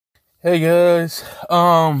Hey guys,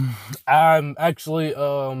 I'm actually,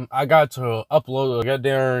 I got to upload a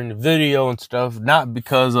goddamn video and stuff, not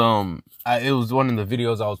because, it was one of the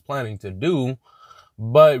videos I was planning to do,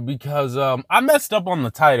 but because, I messed up on the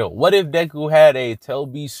title. What if Deku had a Tail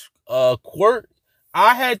Beast, quirk?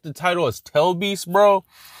 I had the title as Tail Beast, bro,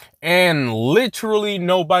 and literally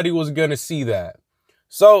nobody was gonna see that.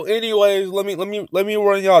 So anyways, let me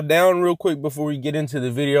run y'all down real quick before we get into the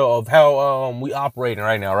video of how, we operating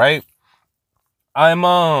right now, right? I'm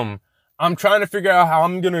trying to figure out how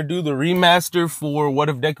I'm gonna do the remaster for What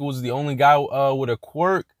If Deku Was the Only Guy with a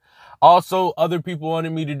quirk. Also, other people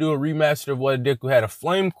wanted me to do a remaster of What If Deku Had a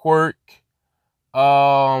Flame Quirk.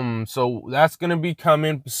 So that's gonna be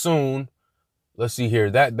coming soon. Let's see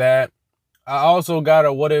here. That. I also got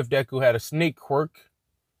a What If Deku Had a Snake Quirk.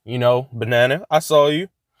 You know, banana. I saw you.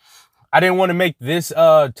 I didn't want to make this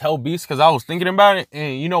Tail Beast because I was thinking about it,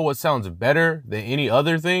 and you know what sounds better than any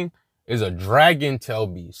other thing is a dragon Tail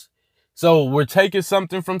Beast. So we're taking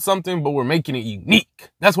something from something, but we're making it unique.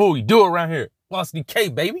 That's what we do around here. Lost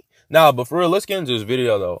DK, baby. Nah, but for real, let's get into this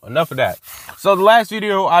video though. Enough of that. So the last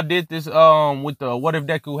video I did this with the What If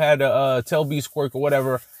Deku Had a Tail Beast quirk or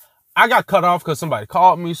whatever. I got cut off because somebody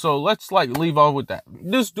called me, so let's like leave off with that.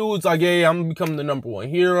 This dude's like, hey, I'm gonna become the #1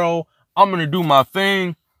 hero. I'm gonna do my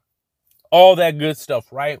thing. All that good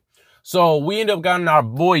stuff, right? So we end up getting our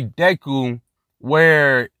boy Deku,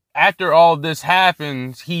 where after all this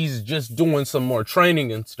happens, he's just doing some more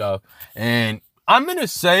training and stuff. And I'm gonna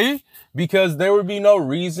say, because there would be no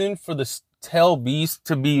reason for the Tail Beast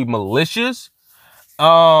to be malicious.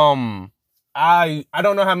 I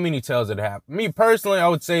don't know how many tails it have. Me personally, I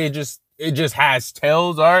would say it just has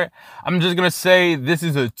tails. All right, I'm just gonna say this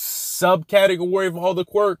is a subcategory of all the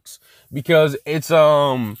quirks because it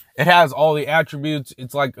has all the attributes.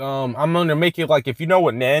 It's like I'm gonna make it like, if you know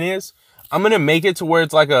what Nan is, I'm gonna make it to where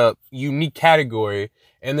it's like a unique category,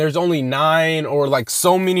 and there's only 9 or like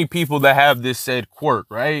so many people that have this said quirk,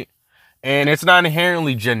 right? And it's not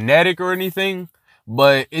inherently genetic or anything,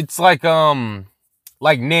 but it's like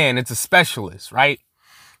Nan, it's a specialist, right?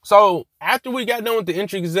 So after we got done with the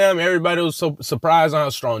entry exam, everybody was so surprised on how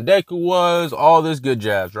strong Deku was, all this good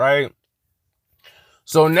jazz, right?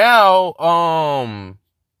 So now,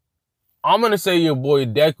 I'm gonna say your boy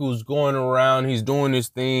Deku's going around, he's doing his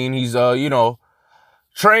thing, he's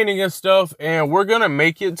training and stuff, and we're gonna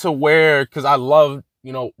make it to where, because I love,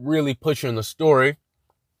 really pushing the story.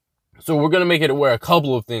 So we're gonna make it to where a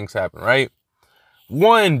couple of things happen, right?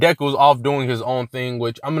 One, Deku's off doing his own thing,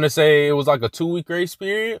 which I'm going to say it was like a 2-week grace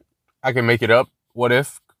period. I can make it up. What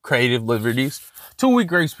if? Creative liberties. 2-week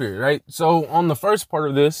grace period, right? So on the first part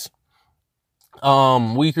of this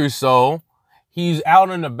week or so, he's out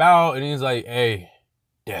and about and he's like, hey,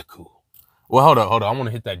 Deku. Well, hold on. I want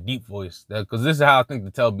to hit that deep voice because this is how I think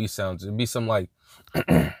the Tail Beast sounds. It'd be something like,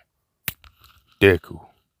 Deku,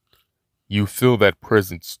 you feel that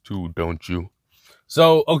presence too, don't you?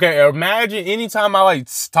 So, okay, imagine anytime I like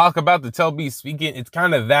talk about the Tail Beast speaking, it's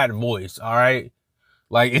kind of that voice, all right?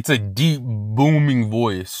 Like, it's a deep, booming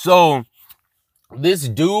voice. So, this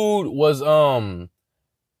dude was,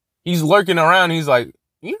 he's lurking around. He's like,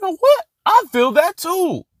 you know what? I feel that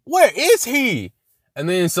too. Where is he? And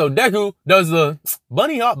then, so Deku does the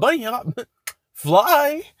bunny hop,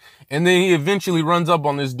 fly. And then he eventually runs up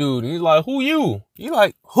on this dude. And he's like, who you? He's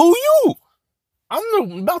like, who you?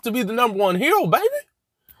 I'm about to be the #1 hero, baby.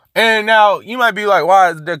 And now you might be like, why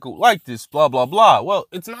is Deku like this? Blah, blah, blah. Well,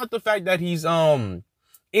 it's not the fact that he's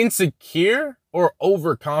insecure or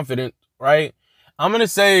overconfident, right? I'm going to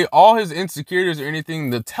say all his insecurities or anything,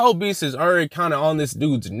 the Tail Beast is already kind of on this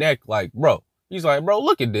dude's neck. Like, bro, he's like, bro,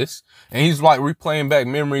 look at this. And he's like replaying back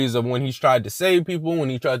memories of when he's tried to save people, when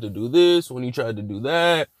he tried to do this, when he tried to do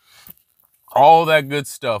that. All that good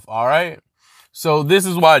stuff, all right? So this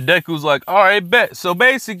is why Deku's like, all right, bet. So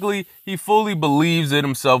basically, he fully believes in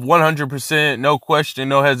himself, 100%, no question,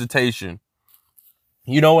 no hesitation.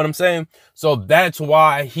 You know what I'm saying? So that's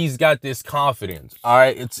why he's got this confidence, all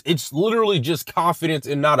right? It's literally just confidence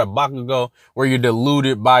and not a Bakugo where you're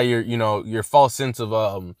deluded by your false sense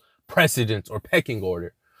of precedence or pecking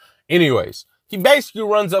order. Anyways, he basically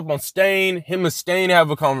runs up on Stain. Him and Stain have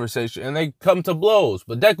a conversation, and they come to blows.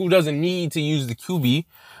 But Deku doesn't need to use the QB,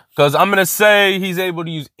 because I'm going to say he's able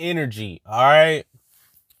to use energy, all right?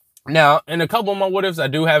 Now, in a couple of my what-ifs, I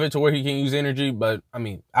do have it to where he can use energy, but, I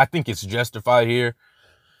mean, I think it's justified here.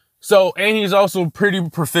 So, and he's also pretty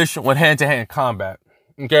proficient with hand-to-hand combat,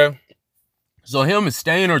 okay? So him and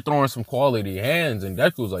Stain are throwing some quality hands, and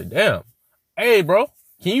Deku's like, damn, hey, bro,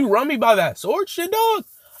 can you run me by that sword shit, dog?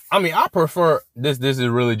 I mean, I prefer, this is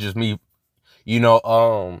really just me,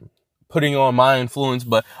 putting on my influence,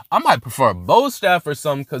 but I might prefer a bow staff or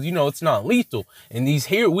something because, you know, it's not lethal. And these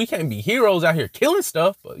here, we can't be heroes out here killing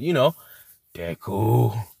stuff, but, you know,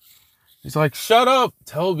 deku. He's like, shut up,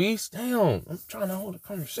 tell beast. Damn, I'm trying to hold a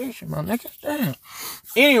conversation, my nigga. Damn.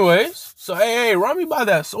 Anyways, so hey, run me by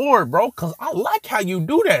that sword, bro, cause I like how you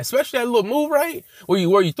do that, especially that little move, right?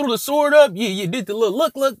 Where you threw the sword up, you did the little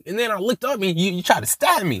look, and then I looked up and you tried to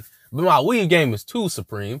stab me. But my weave game is too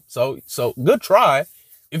supreme. So good try.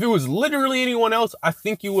 If it was literally anyone else, I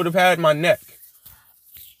think you would have had my neck.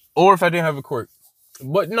 Or if I didn't have a quirk.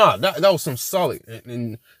 But nah, that was some solid.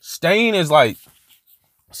 And Stain is like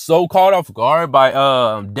so caught off guard by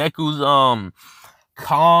Deku's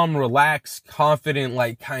calm, relaxed, confident,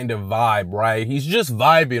 like kind of vibe, right? He's just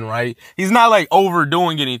vibing, right? He's not like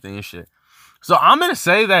overdoing anything and shit. So I'm gonna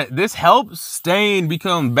say that this helps Stain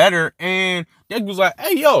become better. And Deku's like,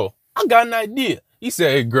 hey yo, I got an idea. He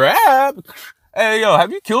said, grab. Hey yo,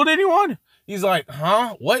 have you killed anyone? He's like,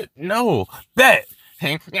 huh? What? No. Bet.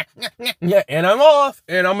 Yeah, and I'm off.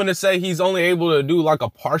 And I'm gonna say he's only able to do like a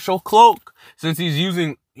partial cloak since he's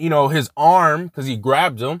using, you know, his arm because he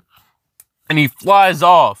grabbed him and he flies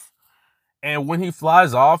off. And when he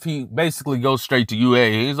flies off, he basically goes straight to UA.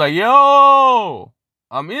 He's like, yo,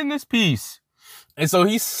 I'm in this piece. And so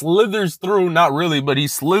he slithers through, not really, but he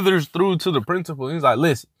slithers through to the principal. He's like,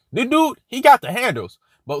 listen, this dude, he got the handles,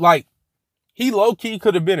 but like he low-key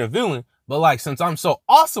could have been a villain. But like, since I'm so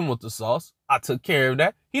awesome with the sauce, I took care of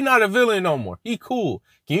that. He's not a villain no more. He cool.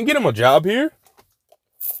 Can you get him a job here?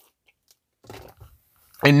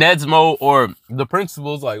 And Nedsmo or the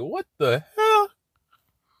principal's like, what the hell?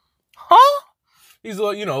 Huh? He's a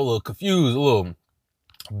little, you know, a little confused, a little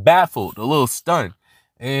baffled, a little stunned.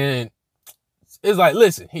 And it's like,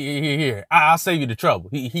 listen, here. I'll save you the trouble.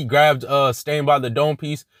 He grabbed Stain by the dome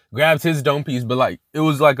piece, grabbed his dome piece, but like it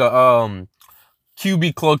was like a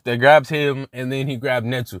QB cloak that grabs him, and then he grabbed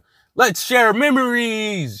Netsu. Let's share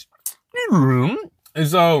memories. And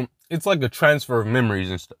so it's like a transfer of memories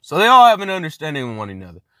and stuff. So they all have an understanding of one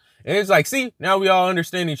another. And it's like, see, now we all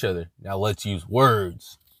understand each other. Now let's use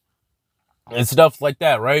words and stuff like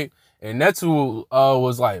that, right? And Netsu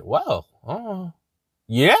was like, well,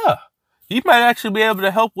 yeah, he might actually be able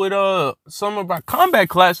to help with some of our combat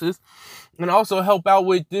classes and also help out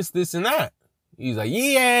with this, and that. He's like,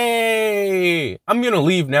 yay, I'm going to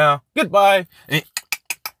leave now. Goodbye. And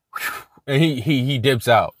he dips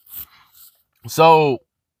out. So,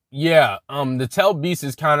 yeah, the Tell Beast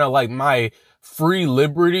is kind of like my free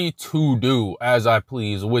liberty to do as I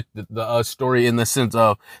please with the story, in the sense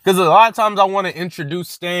of, because a lot of times I want to introduce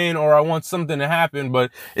Stain or I want something to happen, but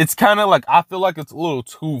it's kind of like, I feel like it's a little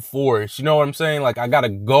too forced. You know what I'm saying? Like I got to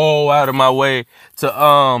go out of my way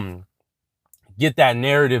to get that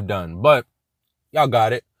narrative done, but y'all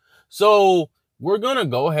got it. So we're going to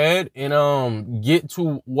go ahead and get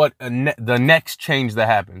to what the next change that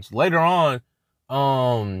happens later on.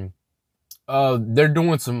 They're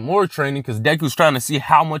doing some more training because Deku's trying to see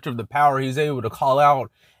how much of the power he's able to call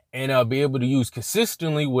out and be able to use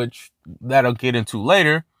consistently, which that'll get into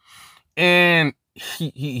later. And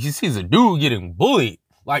he sees a dude getting bullied.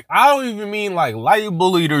 Like, I don't even mean like light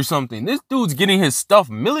bullied or something. This dude's getting his stuff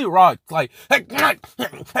milli rocked. Like,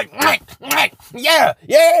 yeah.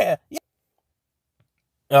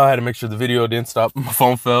 I had to make sure the video didn't stop. My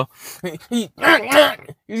phone fell. He's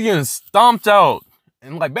getting stomped out.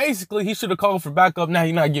 And like, basically, he should have called for backup. Now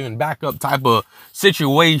he's not giving backup type of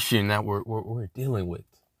situation that we're dealing with.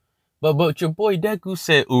 But your boy Deku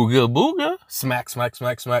said, ooga booga, smack.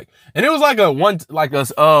 And it was like a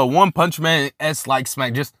one punch man-esque like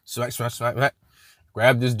smack, just smack.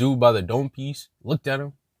 Grabbed this dude by the dome piece, looked at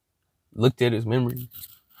him, looked at his memories.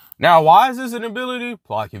 Now, why is this an ability?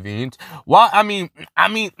 Plot convenience. Why? I mean,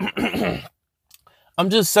 I'm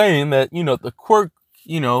just saying that, you know, the quirk,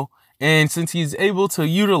 you know, and since he's able to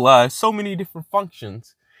utilize so many different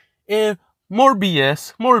functions, and more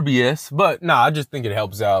BS, but nah, I just think it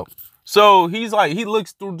helps out. So he's like, he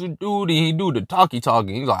looks through the dude and he do the talkie.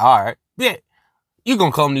 He's like, all right, yeah, you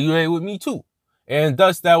gonna come to UA with me too. And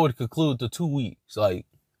thus that would conclude the 2 weeks. Like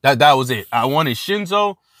that was it. I wanted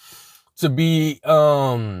Shinzo to be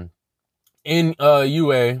in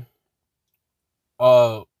UA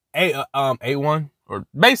A1, or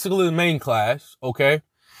basically the main class, okay?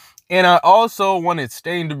 And I also wanted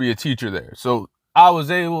Stain to be a teacher there. So I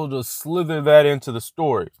was able to slither that into the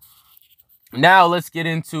story. Now let's get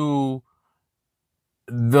into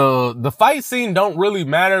the fight scene. Don't really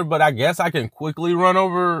matter, but I guess I can quickly run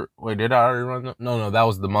over. Wait, did I already run? No, that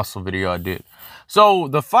was the muscle video I did. So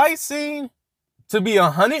the fight scene, to be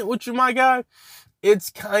 100 with you, my guy, it's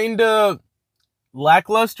kind of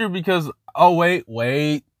lackluster because, oh,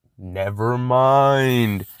 wait, Never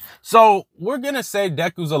mind. So we're gonna say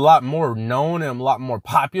Deku's a lot more known and a lot more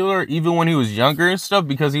popular even when he was younger and stuff,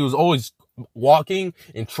 because he was always walking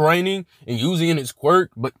and training and using his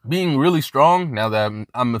quirk, but being really strong. Now that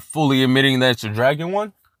I'm fully admitting that it's a dragon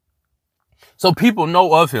one. So people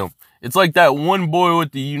know of him. It's like that one boy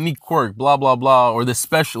with the unique quirk, blah, blah, blah, or the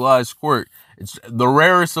specialized quirk. It's the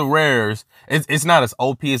rarest of rares. It's not as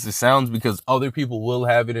OP as it sounds because other people will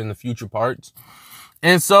have it in the future parts.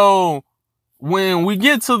 And so when we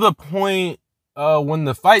get to the point when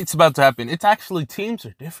the fight's about to happen, it's actually teams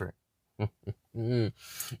are different.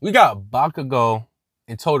 We got Bakugo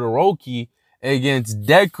and Todoroki against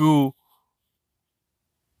Deku.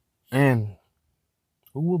 And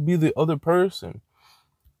who will be the other person?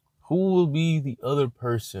 Who will be the other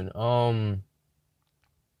person?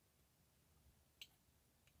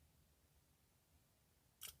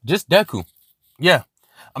 Just Deku. Yeah.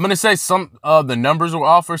 I'm going to say some the numbers were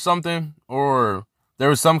off or something, or there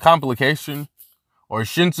was some complication, or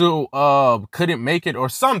Shinzo couldn't make it or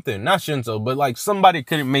something. Not Shinzo, but like somebody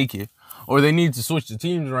couldn't make it, or they need to switch the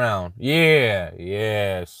teams around. Yeah,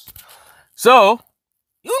 yes. So,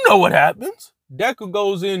 you know what happens. Deku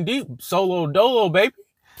goes in deep, solo dolo, baby.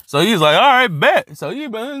 So he's like, all right, bet. So he's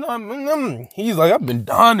like, I've been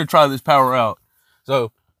dying to try this power out.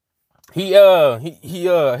 So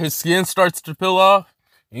his skin starts to peel off.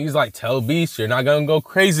 And he's like, tell Beast, you're not gonna go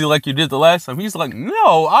crazy like you did the last time. He's like,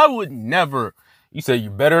 no, I would never. You said you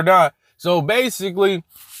better not. So basically,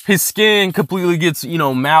 his skin completely gets,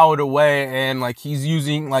 mowed away, and like he's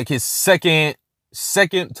using like his second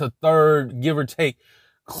to third, give or take,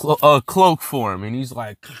 cloak form, and he's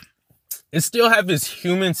like, it still have his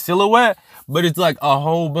human silhouette, but it's like a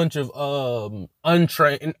whole bunch of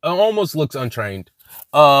untrained, it almost looks untrained.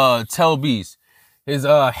 Tell Beast. His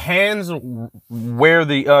hands where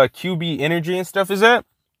the QB energy and stuff is at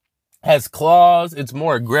has claws. It's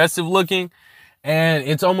more aggressive looking, and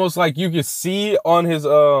it's almost like you can see on his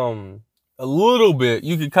a little bit,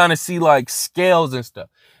 you can kind of see like scales and stuff.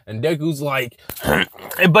 And Deku's like,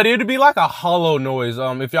 but it'd be like a hollow noise.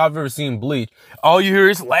 If y'all have ever seen Bleach, all you hear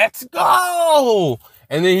is "Let's go,"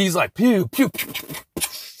 and then he's like, "Pew pew pew pew."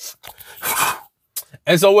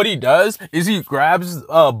 And so what he does is he grabs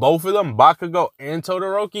both of them, Bakugo and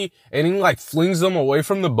Todoroki, and he like flings them away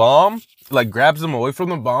from the bomb, like grabs them away from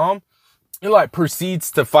the bomb, and like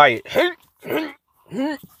proceeds to fight.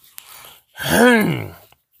 It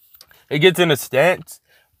gets in a stance.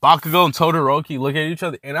 Bakugo and Todoroki look at each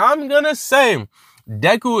other, and I'm gonna say,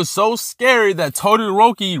 Deku is so scary that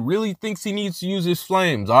Todoroki really thinks he needs to use his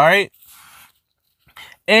flames, alright?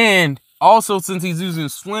 And also, since he's using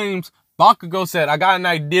his flames, Bakugo said, I got an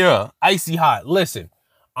idea, icy hot. Listen,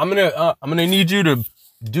 I'm gonna need you to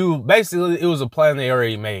do, basically, it was a plan they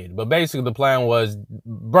already made, but basically the plan was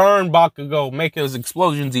burn Bakugo, make his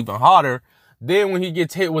explosions even hotter. Then when he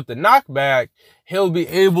gets hit with the knockback, he'll be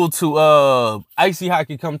able to, icy hot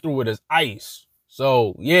can come through with his ice.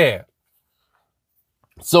 So, yeah.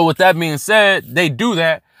 So with that being said, they do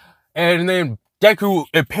that. And then Deku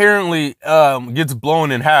apparently, gets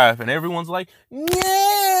blown in half. And everyone's like,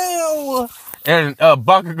 no! And,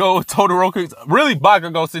 Bakugo, Todoroki, really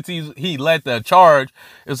Bakugo, since he led the charge,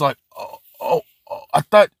 is like, oh, I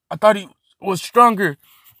thought he was stronger.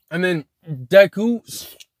 And then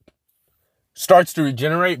Deku starts to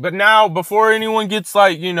regenerate, but now before anyone gets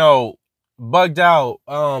like, bugged out,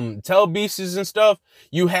 tell beasts and stuff,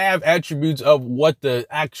 you have attributes of what the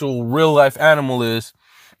actual real life animal is.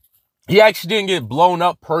 He actually didn't get blown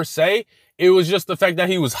up per se. It was just the fact that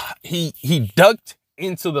he ducked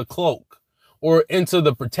into the cloak or into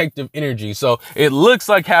the protective energy. So it looks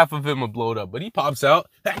like half of him are blown up, but he pops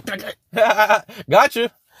out.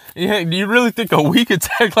 Gotcha. Yeah, do you really think a weak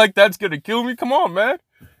attack like that's gonna kill me? Come on, man.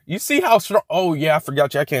 You see how strong? Oh, yeah, I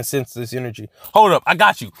forgot you. I can't sense this energy. Hold up. I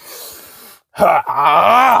got you.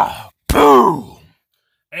 Boom.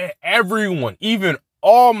 And everyone, even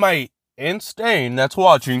All Might and Stain that's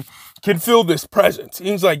watching, can feel this presence.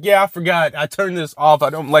 He's like, yeah, I forgot. I turned this off. I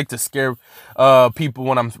don't like to scare people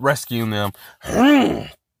when I'm rescuing them.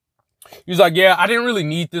 He's like, yeah, I didn't really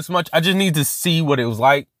need this much. I just need to see what it was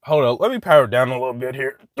like. Hold up. Let me power down a little bit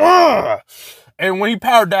here. And when he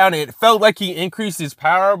powered down, it felt like he increased his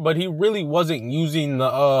power, but he really wasn't using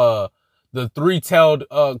the three-tailed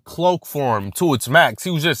cloak form to its max. He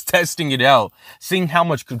was just testing it out, seeing how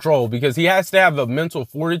much control, because he has to have a mental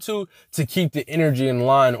fortitude to keep the energy in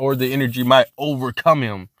line, or the energy might overcome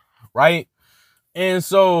him, right? And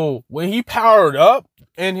so when he powered up,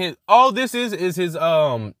 and all this is his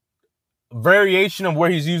variation of where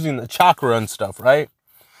he's using the chakra and stuff, right?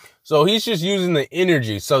 So he's just using the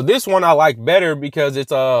energy. So this one I like better because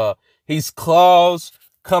it's his claws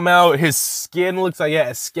come out, his skin looks like it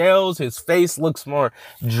has scales, his face looks more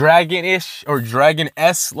dragon-ish or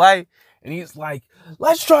dragon-esque like, and he's like,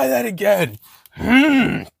 let's try that again.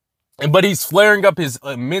 But he's flaring up his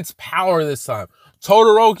immense power this time.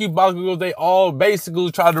 Todoroki, Bakugo, they all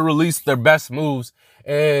basically try to release their best moves,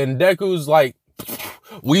 and Deku's like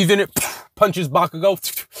weaving it, punches Bakugo,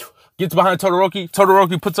 gets behind Todoroki.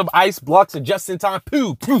 Todoroki puts up ice, blocks it just in time.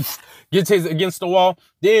 Poof, gets his against the wall.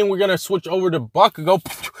 Then we're going to switch over to Bakugo.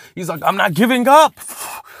 He's like, I'm not giving up.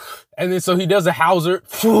 And then so he does a Hauser.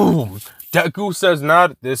 Deku says,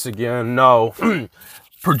 not this again. No.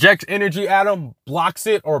 Projects energy at him, blocks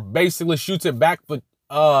it, or basically shoots it back. But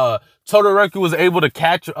Todoroki was able to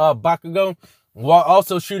catch Bakugo while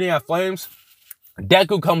also shooting at flames.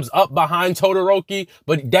 Deku comes up behind Todoroki,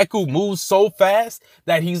 but Deku moves so fast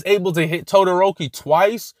that he's able to hit Todoroki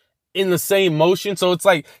twice in the same motion. So it's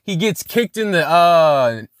like he gets kicked in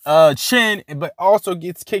the chin, but also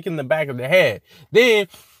gets kicked in the back of the head. Then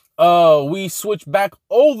we switch back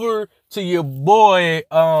over to your boy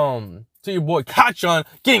Kachan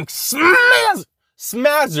getting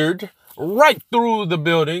smazzed right through the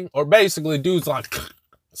building, or basically dude's like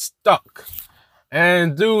stuck.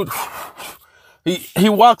 And dude, he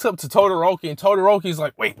walks up to Todoroki, and Todoroki's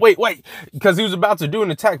like, wait, because he was about to do an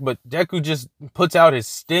attack, but Deku just puts out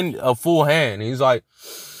his full hand. He's like,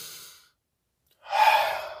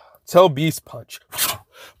 tell Beast Punch.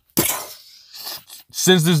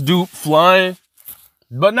 Sends this dude flying,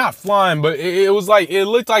 but not flying, but it was like, it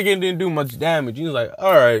looked like it didn't do much damage. He was like,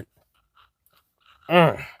 all right.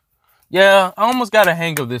 Yeah, I almost got a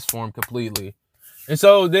hang of this form completely. And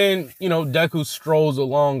so then, you know, Deku strolls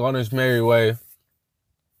along on his merry way.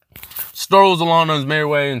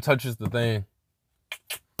 And touches the thing.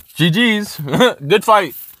 GG's. Good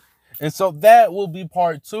fight. And so that will be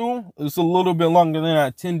part 2. It's a little bit longer than I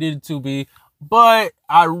intended it to be, but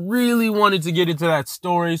I really wanted to get into that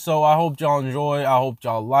story. So I hope y'all enjoy. I hope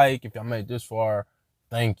y'all like. If y'all made this far,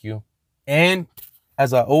 thank you. And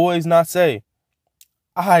as I always not say,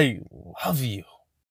 I love you.